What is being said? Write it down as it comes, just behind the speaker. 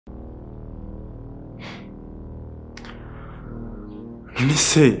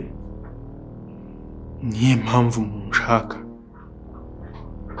nise niye mpamvu munshaka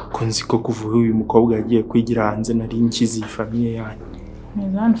ko nzi ko kuva uyu mukobwa yagiye kwigira hanze nari nkizi famille yanyu.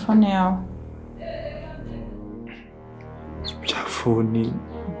 Nizana phone yawe. Bya phone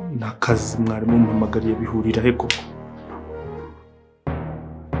n'akazi mwarimu mpamagariye bihurira he koko?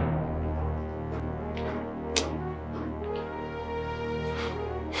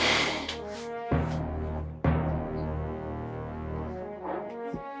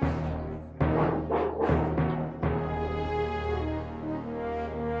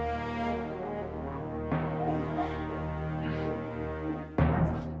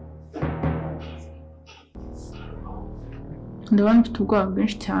 Ndabona mfite ubwoba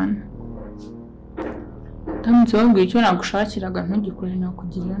bwinshi cyane. Ndamutse wabwiye icyo nagushakiraga ntugikore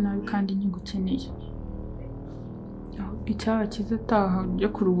nakugirira nabi kandi nkigukeneye. Icyaba cyiza taha ujye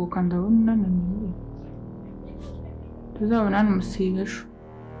kuruhuka ndabona unananiwe. Tuzabonana umusibe ejo.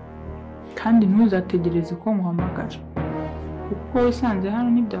 Kandi ntuzategereze ko muhamagara. Kuko wisanze hano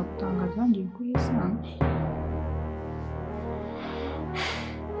ntibyagutangaza wongeye kuyisanga.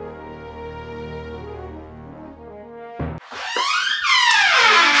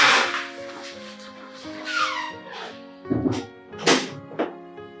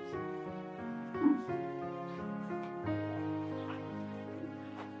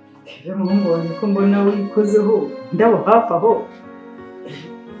 Mungu wanjye ko mbona wikozeho ndabo hafi aho.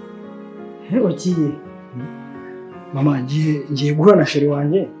 Ugiye mama ngiye guhura na sheri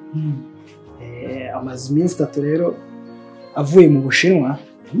wanjye. Amaze iminsi 3 rero avuye mu Bushinwa.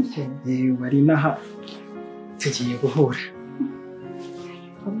 Bari naha tugiye guhura.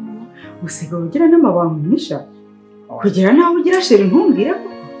 Usiga ugira n'amabanga misha kugira nawe ugira sheri ntumbwire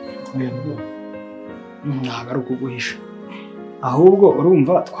ko nagaruka guhisha. Ahubwo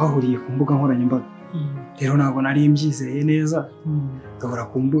urumva twahuriye ku mbuga nkoranyambaga. Rero ntabwo nari mbyizeye neza. Ndabura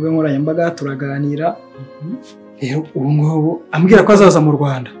ku mbuga nkoranyambaga turaganira. Rero ubu ngubu ambwira ko azaza mu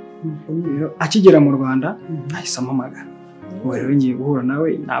Rwanda. Rero akigera mu Rwanda ahise ampamagara. Ubu rero ngiye guhura nawe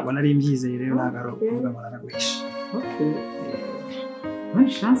ntabwo nari mbyizeye rero nagaruka kuvuga ngo naraguhisha. Okay. Bonne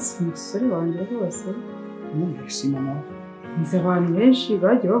chance umusore wanjye rwose. Merci mama. Nzi abantu benshi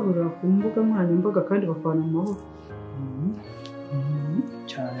bagiye bahurira ku mbuga nkoranyambaga kandi bakabana mu mahoro.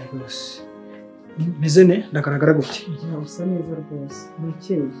 Cyane rwose. Meze ne ndagaragara gute? Usa neza rwose.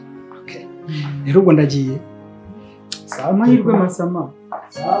 Urakeye. Okay. Rero ubwo ndagiye. Sawa amahirwe masama.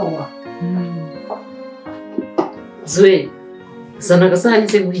 Sawa. Zuea, sana gasahani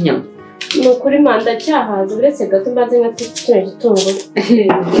se guhinyama. Nukuri manda cyahaze uretse gato mbaze nka kino gitunguru.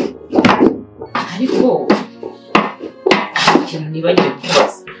 Ariko ikintu nibagiye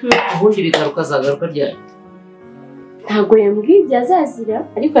kubaza. Ubundi Bigaruka-Zagaruka ryari? Ntabwo yambwiye ibyazazira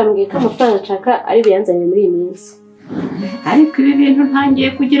ariko yambwiye ko amafaranga nshaka ari buyanzanire muri iyi minsi. Ariko ibi bintu ntangiye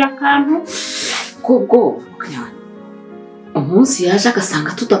kugira akantu kubwo umunsi yaje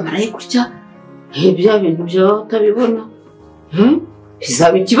agasanga tudamaraye gutya bya bintu byo utabibona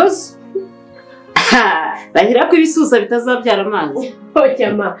bizaba ikibazo. Bahira ko ibisusa bitazabyara amazi.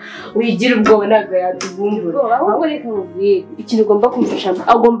 Ocyama wigira ubwoba ntabwo yatuvumbura. Ahubwo reka mubwire ikintu ugomba kumfasha.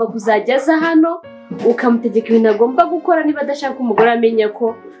 Agomba kuzajyaza hano ukamutegeka ibintu agomba gukora niba adashaka umugore amenya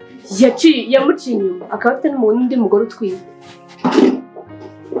ko yamuciye inyuma akaba afite n'undi mugore utwite.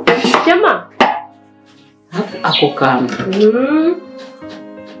 Cyama ako kantu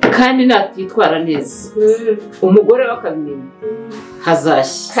kandi natitwara neza umugore bakabimenya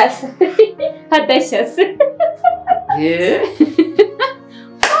hazashya hadashya se.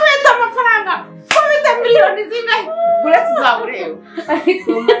 Kubita amafaranga kubita miliyoni zine uretse uzamureba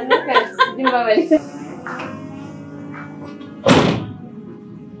ariko manuka z'imbabari.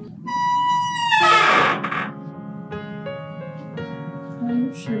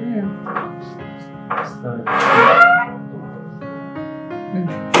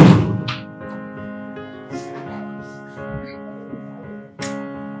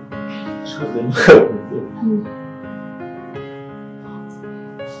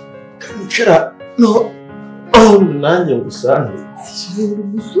 Kanchira no nanjye gusanze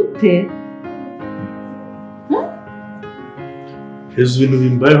gusute ibintu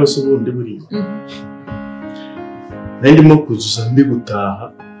bimbayeho se ubundi buri ndimo kuzuza ndi gutaha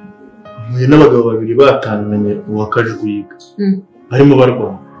muye n'abagabo babiri batananye uwakajwiga barimo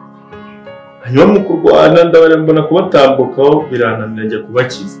barwana hanyuma mu kurwana ndabara mbona kubatambukaho birananira njya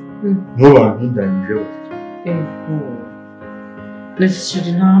kubakiza nibo bampindanyije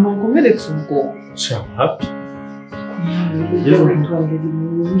Nashiri nta nkomeretse ubwo cyaba happy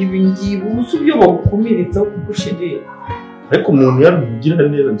ibingibi ubusubyo bagukomeretsa kugushirira ariko umuntu yarugira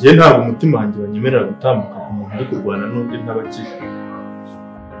neza ngiye ntabwo umutima wanjye wanyemerera gutambuka ku muntu uri kurwana n'undi ntabakije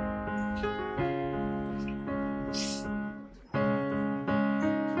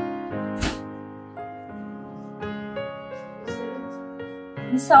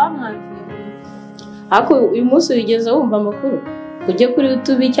ni sawa mwavuye. Ariko uyu munsi wigeze wumva amakuru ujye kuri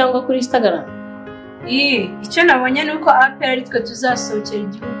YouTube cyangwa kuri Instagram? Icyo nabonye ni uko APR ari twe tuzasohokera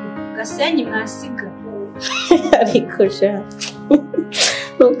igihugu. Gasenyi mwasiga. Ariko sha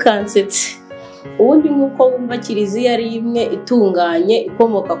ntukansetse. Ubundi nk'uko wumva kiliziya ari imwe itunganye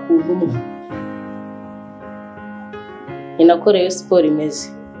ikomoka ku ntumwa, ni nako Rayon Sport imeze.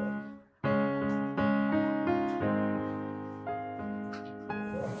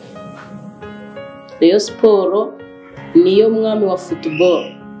 Rayon Sport niyo mwami wa football.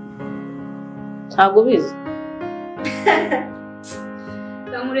 Ntabwo bizi?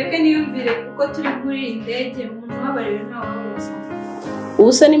 Namureke niyumvire kuko turi kuri indege umuntu wabarira ntawe wabuze.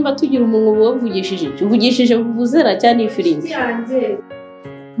 Ubuse nimba tugira umuntu wavugishije, uvugishije vuvuzera cyane ifirimbi.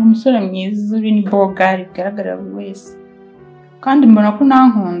 Umusore mwiza uri ni bogari bigaragara buri wese. Kandi mbona ko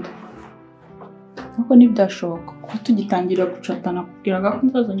nankunda. Nuko ntibyashoboka kuko tugitangira gucatana kubwiraga ko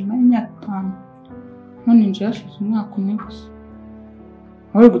nzaza nyuma y'imyaka 5. None nje yashize umwaka umwe gusa.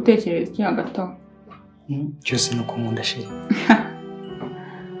 Wowe gutekereza iki hagati aho? Cyose no kumunda sheri.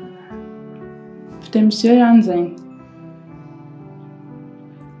 Mfite misiyo yanzanye.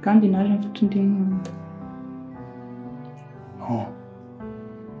 Kandi naje mfite undi nkunda. Oh.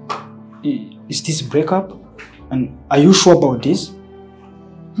 Is this breakup? And are you sure about this?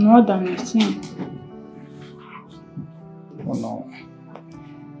 No than you think. Oh no.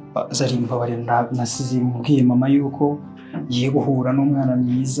 Zari mbabarira nasize mbwiye mama yuko ngiye guhura n'umwana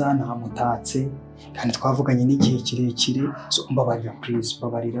mwiza namutatse kandi twavuganye n'igihe kirekire, so mbabarira please,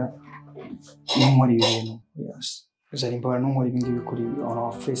 mbabarira n'umuri ibintu. Yes. Zari mbabarira n'umuri ibingi bikuri on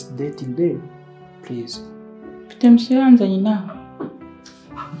our first dating day, please. Mfite misiyo yanzanye nawe.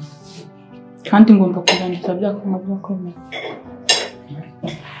 Kandi ngomba kuzandika byakoma byo kwemera.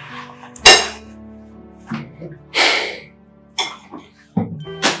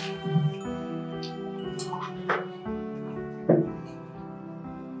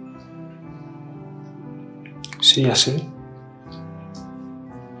 Seriously?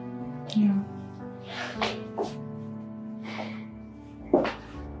 Yeah.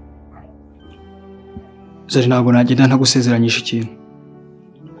 Zari ntabwo nagenda ntagusezeranyisha ikintu.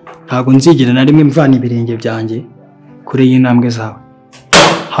 Ntabwo nzigera na rimwe mvana ibirenge byanjye kure y'intambwe zawe,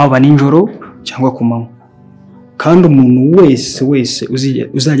 haba nijoro cyangwa ku manywa. Kandi umuntu wese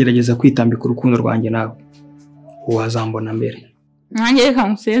uzagerageza kwitambika urukundo rwanjye nawe wazambona mbere. Nanjye reka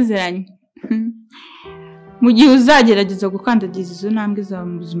musezeranye. Mu gihe uzagerageza gukandagiza izo ntambwe zawe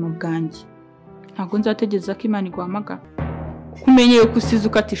mu buzima bwanjye, ntabwo nzategereza ko Imana iguhamagara. Kumenye yuko usize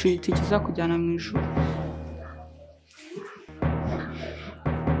ukatisha igiti kizakujyana mu ijuru.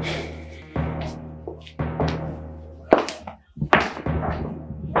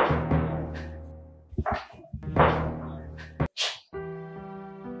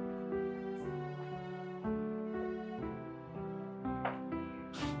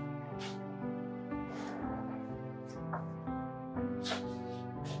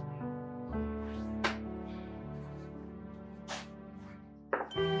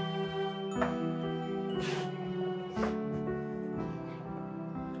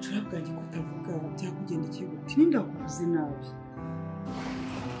 Turabwanjye kutavuga byakugendekeye gute? Nindakuvuze nabi.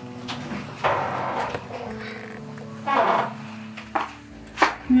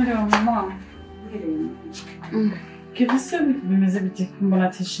 Merhaba mama. Keve se bimeze bite kumbona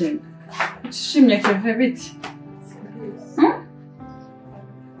atishimye? Utishimye Keve bite?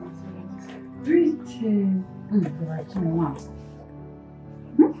 Bite? Mama.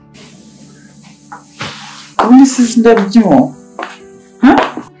 Ubundi sizi ndabyo.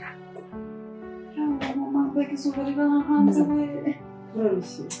 Mama, mbega izuba riba hanze we.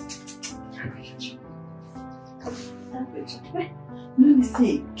 Uroroshye. None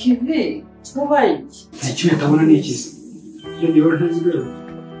se Keve mubaye iki? Ikintu utabona ni ikizi. Iyo niyo ntazigara.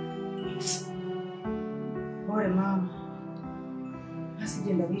 Ore mama.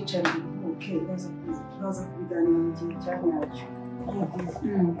 Hasigenda bicara uke baza kubiganira mu gihe cyanyacyo.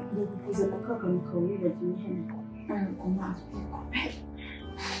 Ndakuze kukakantu kawibagiye hene. Amazi.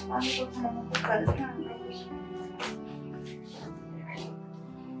 Ariko tanamukananga.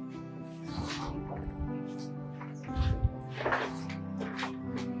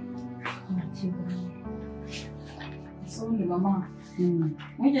 Sorry mama.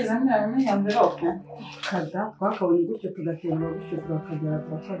 Mwigeze mwanya envelope? Kada twakabonye gutyo tugaterwa gutyo tukagera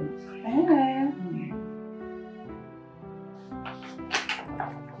twakari.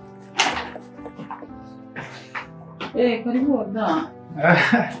 Karibu oda.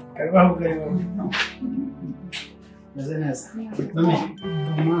 Karibu. Neza. Mami.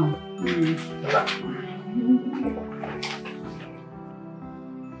 Mama.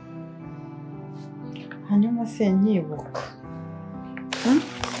 hanyuma sinyibuka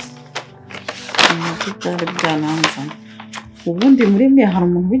ntabwo byari byananzanye. Ubundi muri mwe hari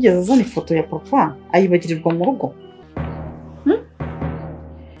umuntu wigeze azana ifoto ya papa ayibagirirwa mu rugo?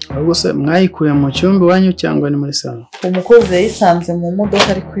 ahubwo se mwayikuye mu cyumba iwanyu cyangwa ni muri salo? Umukozi yayisanze mu modoka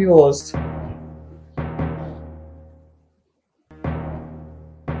ari kuyoza.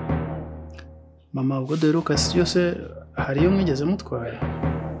 Mama ubwo duheruka si yose hari iyo mwigeze mutwara?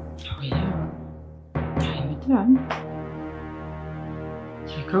 Cyane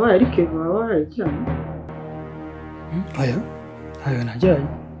kikaba ari keva warajyanye. Aya najyanye,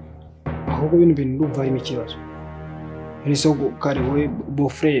 ahubwo bino bintu ndumva harimo ikibazo. Ese so kare we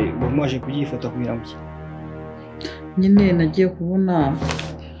bofre bamaje kugifata kugira ngo nyine nagiye kubona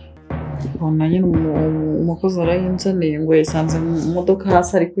nyine umukozi arayinzaniye ngo yasanze mu modoka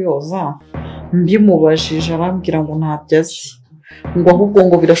hasi ari kuyoza, mbimubajije arambwira ngo ntabyo azi, ngo ahubwo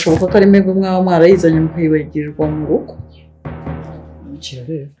ngo birashoboka ko ari mwebwe mwaba mwarayizanye mukayibagirirwa mu rugo.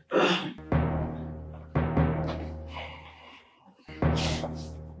 kirareba.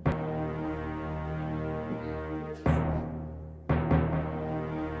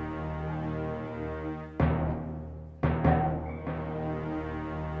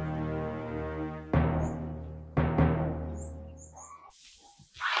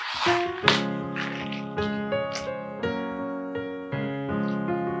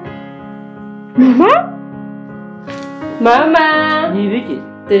 Mama! Ni ibiki?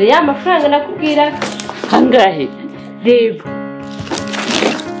 Dore ya mafaranga nakubwira. Angahe? Reba.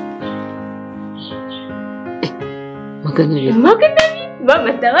 Magana abiri. Mama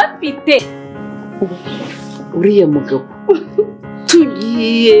ndabafite. Uriya mugabo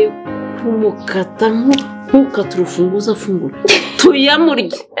tugiye kumukata nk'ukata urufunguzo afungura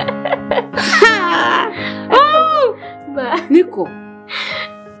tuyamurye. Niko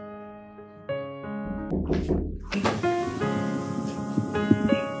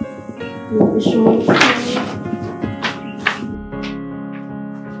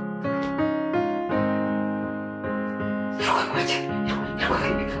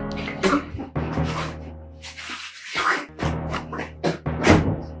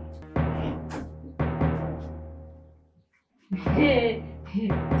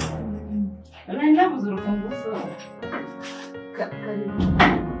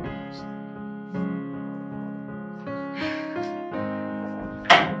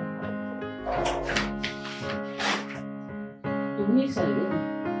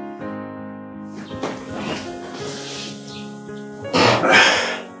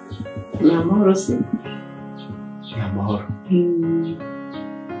ni amahoro se? Ni amahoro.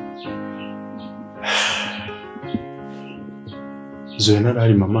 Zuea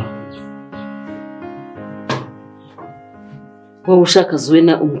narari mama. Wowe ushaka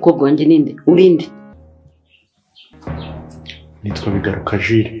Zuea umukobwa wanjye ninde? Urinde? Nitwa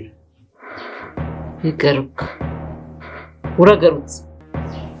Bigaruka-Epsode. Bigaruka. Uragarutse?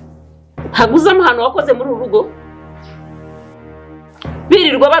 Haguze amahano wakoze muri urugo?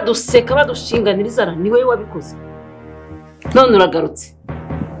 Birirwa baduseka badushinganiriza ni wowe wabikoze. None uragarutse.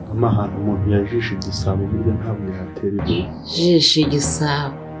 Amahano umuntu yajishe igisabo burya ntabwo yatera ibuye. Jishe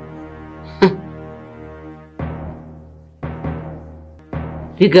igisabo.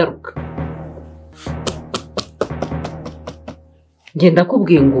 Bigaruka. Ngenda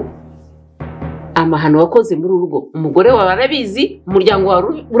kubwiye ngo amahano wakoze muri urugo umugore wawe arabizi, umuryango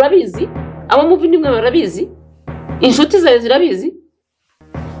wawe urabizi, abo muvindimwe barabizi, inshuti zawe zirabizi.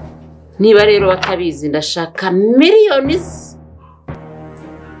 Niba rero batabizi ndashaka miliyoni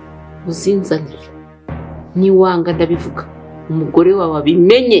uzinzanire. Niwanga ndabivuga umugore wawe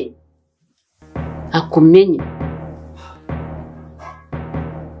abimenye, akumenye.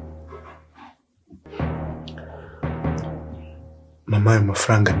 Mama ayo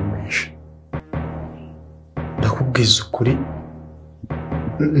mafaranga ni menshi. Ndakubwiza ukuri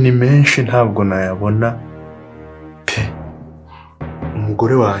ni menshi ntabwo nayabona pe.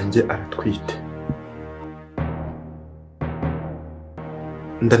 Umugore wanjye aratwite.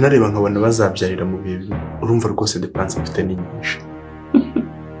 Ndanareba nkabona bazabyarira mu bihe bimwe. Urumva rwose depanse mfite ni nyinshi.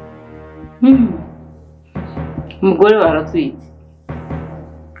 Umugore wawe aratwite.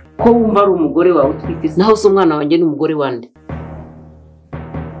 Ko wumva ari umugore wawe utwite, naho se umwana wanjye ni umugore wande?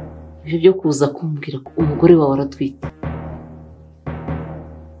 Ibyo byo kuza kumbwira ko umugore wawe aratwite.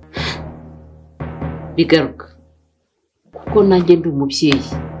 Bigaruka. Kuko nanjye ndi umubyeyi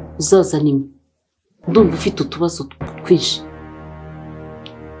uzaza nimwe. Ndumva ufite utubazo twinshi.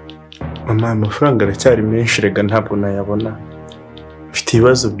 Mama amafaranga aracyari menshi rega ntabwo nayabona. Mfite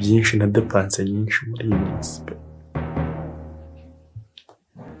ibibazo byinshi na depanse nyinshi muri iyi minsi.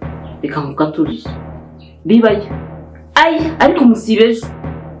 Bikamuka turije. bibaye ariko musibe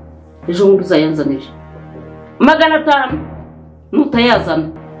ejo bundi uzayanzanije 500 nutayazana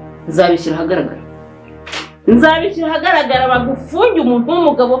nzabishyira ahagaragara bagufunge umuntu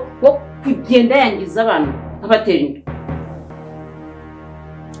w'umugabo wo kugenda yangiza abantu abatera inda.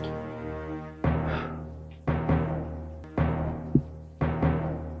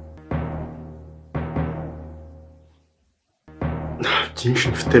 byinshi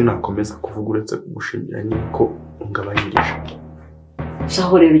mfite nakomeza kuvuga uretse kugushimira nyine ko ungabanyirije.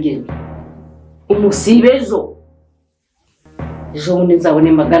 Shaho rero ugenda umusibe ejo bundi nzabone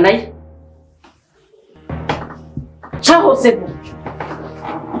magana ye. Shaho sebo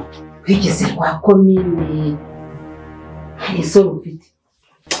wigeze kwa komine hari so ufite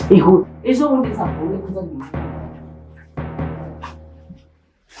ejo bundi nzabone kuzana.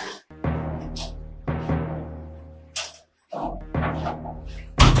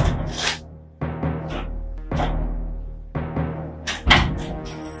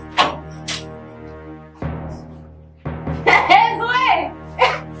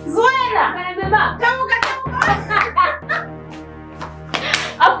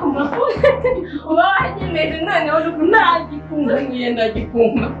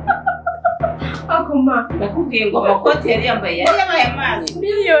 Agomba nakubwiye ngo amakoti yari yambaye amazi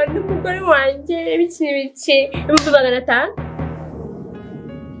miliyoni umugore wanjye bike 500.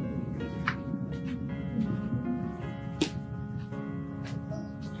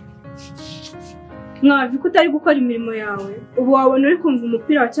 Mwavi ko utari gukora imirimo yawe ubu wabona uri kumva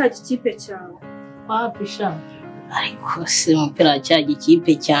umupira wa cya gikipe cyawe wapisha ariko si umupira wa cya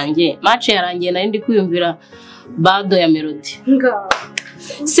gikipe cyanjye match yarangiye nari ndi kwiyumvira bado ya melody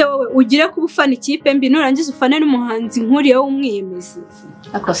se wowe ugire kuba ufana ikipe mbi nurangiza ufane n'umuhanzi nkuriye w'umwiyemezi.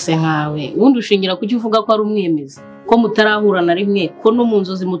 Ako se nkawe wundi ushingira kuki uvuga ko ari umwiyemezi ko mutarahura na rimwe ko no mu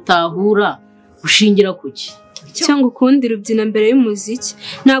nzozi mutahura ushingira kuki cyangwa ukundi rubyina mbere y'umuziki.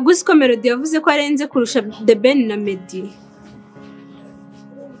 Ntabwo uzi ko melody yavuze ko arenze kurusha The Ben na Meddy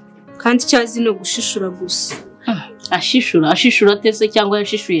kandi cyazi no gushishura gusa. ashishura tese cyangwa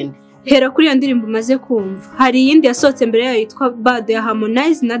yashishuye nde? Hera kuri iyo ndirimbo umaze kumva hari iyindi yasohotse mbere yayo yitwa Bado ya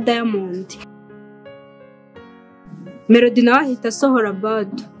Harmonize na Diamond. Melody nawe ahita asohora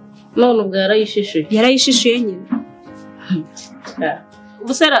Bado none ubwo yarayishishuye nyine.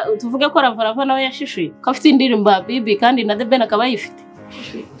 Ubusera tuvuge ko Ravarava nawe yashishuye ko afite indirimbo ya Bibi kandi na The Ben akaba yifite.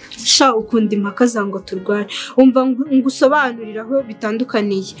 Sha ukundi impaka zango turware umva ngusobanuriraho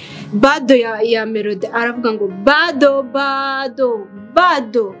bitandukaniye. Bado ya Melody aravuga ngo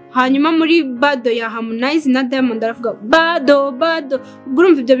bado hanyuma muri Bado ya Harmonize na Diamond aravuga bado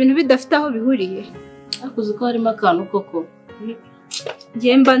urumva ibyo bintu bidafite aho bihuriye. Akuze ko harimo akantu koko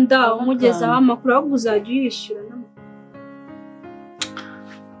ngemba ndaho mugezaho amakuru ahubwo uzajya uyishyura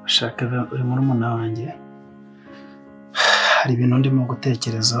shaka uri muri muna wanjye hari ibintu ndimo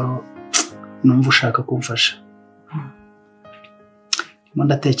gutekerezaho numva ushaka kumfasha. Ndimo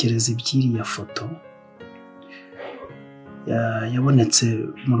ndatekereza ibyiriya foto yabonetse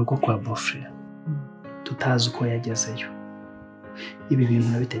mu rugo kwa Bofre tutazi uko yagezeyo. Ibi bintu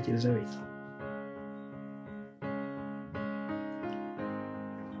nabitekereza wiki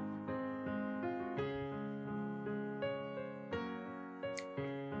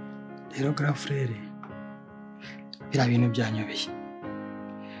rero grand frere bira bintu byanyobeye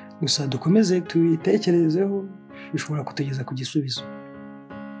gusa dukomeze tuyitekerezeho bishobora kutugeza ku gisubizo.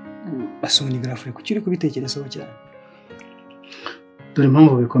 Basoni grand frere kuki uri kubitekerezaho cyane? Dore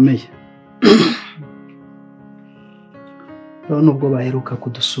impamvu bikomeye. Nubwo baheruka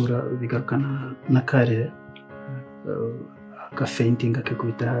kudusura bigaruka na Karere agafeinting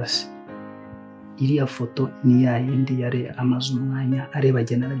akikubita hasi. Iriya foto ni ya yindi yari amaze umwanya areba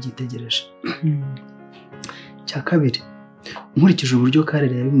genera byitegereje. Cya kabiri nkurikije uburyo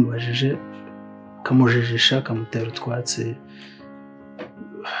Karere yabimubajije kamujejisha kamutera utwatsi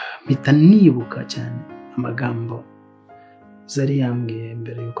mpita nibuka cyane amagambo Zari yambwiye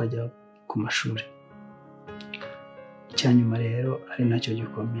mbere yuko ajya ku mashuri. Icyanyuma rero ari nacyo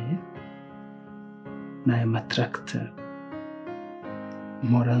gikomeye n'aya matractor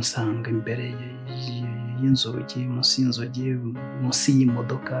mpora nsanga imbere y'inzugi munsi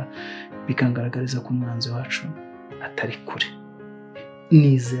y'imodoka bikangaragariza ko umwanzi wacu atari kure.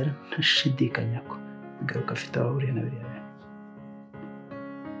 Nizera ntashidikanya ko bigaruka afite abahuriye na biriya.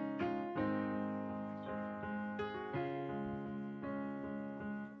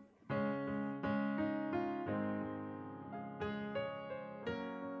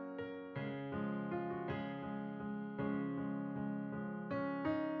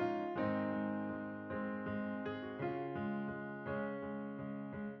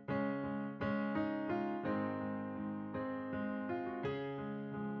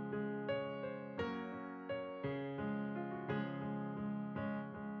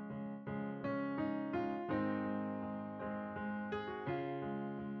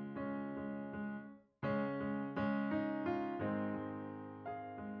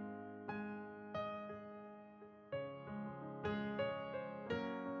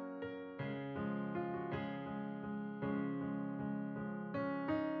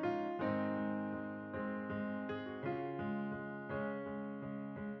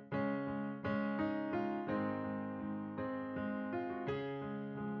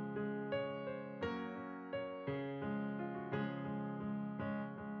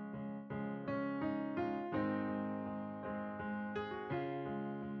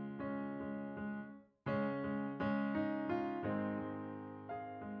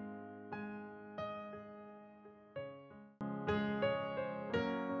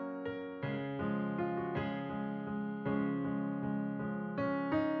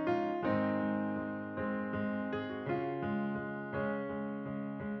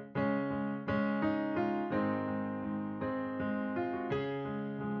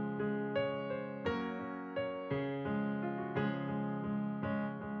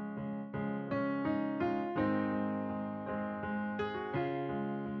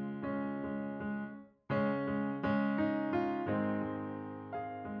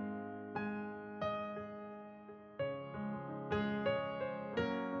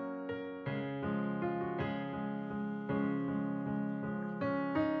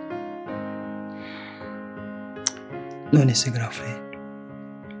 none se girlfriend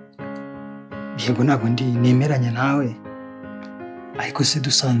yego ntabwo ndi nemeranya nawe ariko se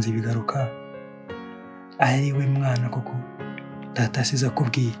dusanze bigaruka ari we mwana koko data asize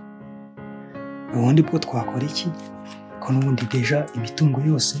akubwiye ubundi bwo twakora iki ko n'ubundi deja imitungo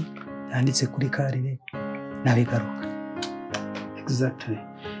yose yanditse kuri karire nabigaruka exactly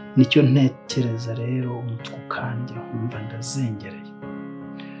nicyo ntekereza rero umutwe ukanje nkumva ndazengereye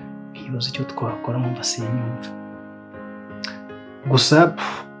nkibaza icyo twakora nkumva sinyumva gusa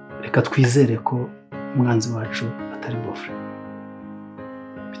reka twizere ko umwanzi wacu atari bofre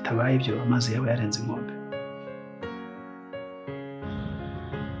bitabaye ibyo amazi yaba yarenze inkombe.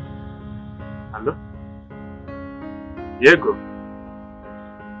 Halo? Yego.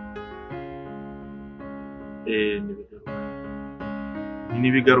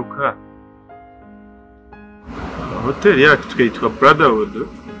 Ni Bigaruka. Hoteli yacu twitwa Brotherhood.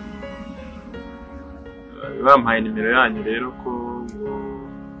 Bampaye nimero yanyu rero ko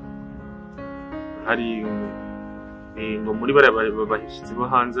hari ngo muri bare babashyitsi bo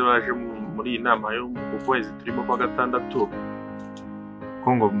hanze baje muri iyi nama yo mu kwezi turimo kwa gatandatu ko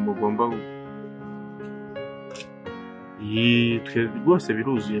ngo mugomba twe rwose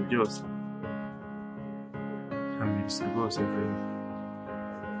biruzuye byose amibisi rwose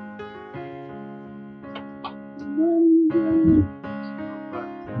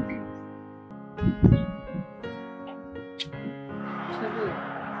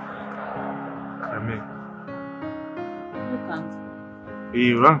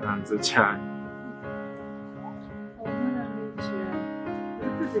urankanze cyane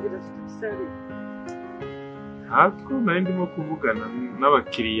ntabwo nari ndimo kuvugana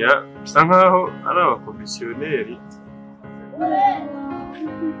n'abakiriya bisa nkaho ari abakomisiyoneri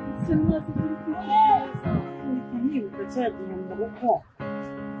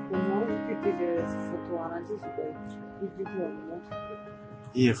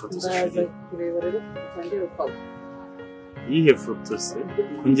iyihe foto se iyihe foto se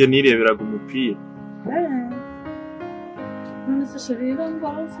ko njye nireberaga umupira none se sheri rero ngo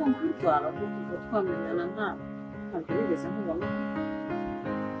asanzwe urwara kuko twamenyana ntabwo bigeze nkubona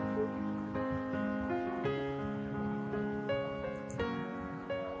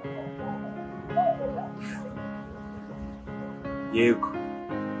yego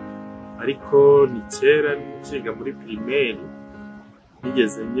ariko ni kera nikiga muri primaire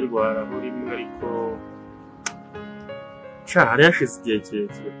nigeze nyirwaraho rimwe ariko hari hashize igihe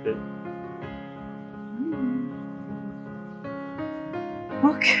kirekire pe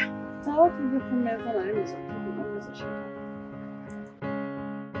okay sawa tujye ku meza nari muze kuvuga neza sheri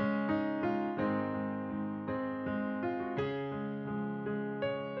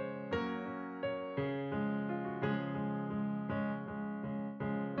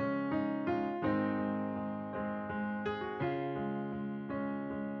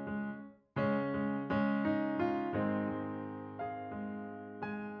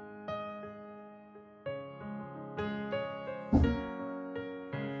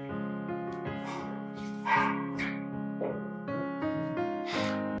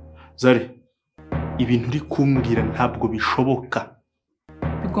Zari ibintu uri kumbwira ntabwo bishoboka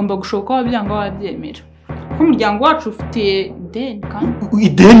bigomba gushoboka wabyanga wabyemera ko umuryango wacu ufitiye ideni kandi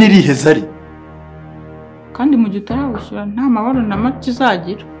ideni rihe Zari kandi mu gihe utarawushyura nta mahoro na make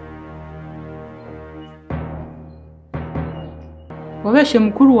uzagira wabeshye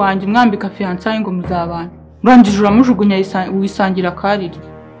mukuru wanjye umwambika fiyansaye ngo muzabana urangije uramujugunya wisangira akariri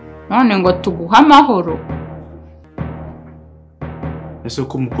none ngo tuguha amahoro ese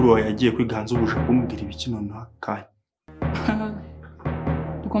ko mukuru wawe yagiye kwiganza ubuje kumbwira ibiki nonaha kanya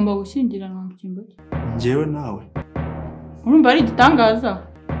tugomba gushyingirana mu cyimbo cye njyewe nawe urumva ari igitangaza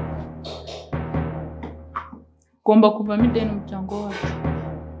ugomba kuvamo ideni umuryango wacu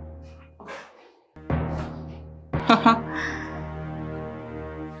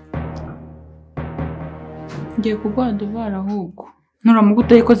ngiye kuguha devari ahubwo nuramuka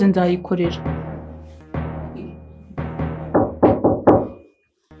utayikoze nzayikorera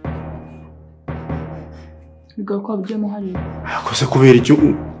bigaruka byemo hariya akose kubera icyo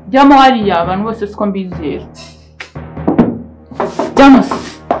byamo hariya abantu bose siko mbizera byamo se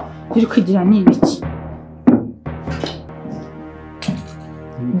biri kwigira ni ibiki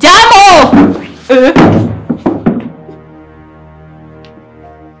byamo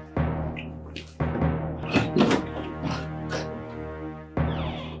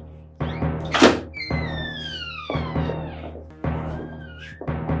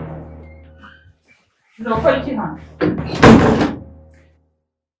Não foi aqui, não.